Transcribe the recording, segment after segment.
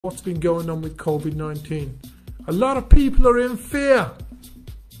what's been going on with COVID-19. A lot of people are in fear.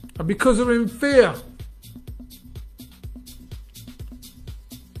 And because they're in fear,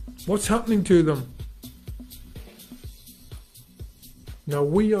 what's happening to them? Now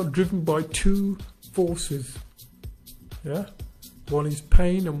we are driven by two forces. Yeah? One is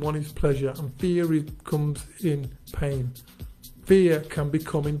pain and one is pleasure. And fear comes in pain. Fear can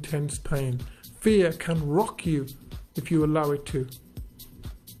become intense pain. Fear can rock you if you allow it to.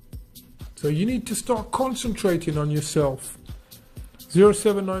 So you need to start concentrating on yourself.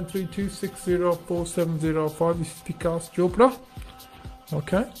 0793260470. This is Vikas Chopra.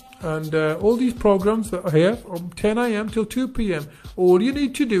 Okay, and all these programs that are here from 10 a.m. till 2 p.m. All you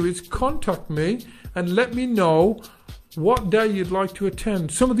need to do is contact me and let me know what day you'd like to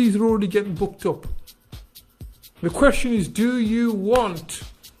attend. Some of these are already getting booked up. The question is, do you want?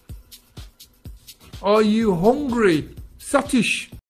 Are you hungry? Satish.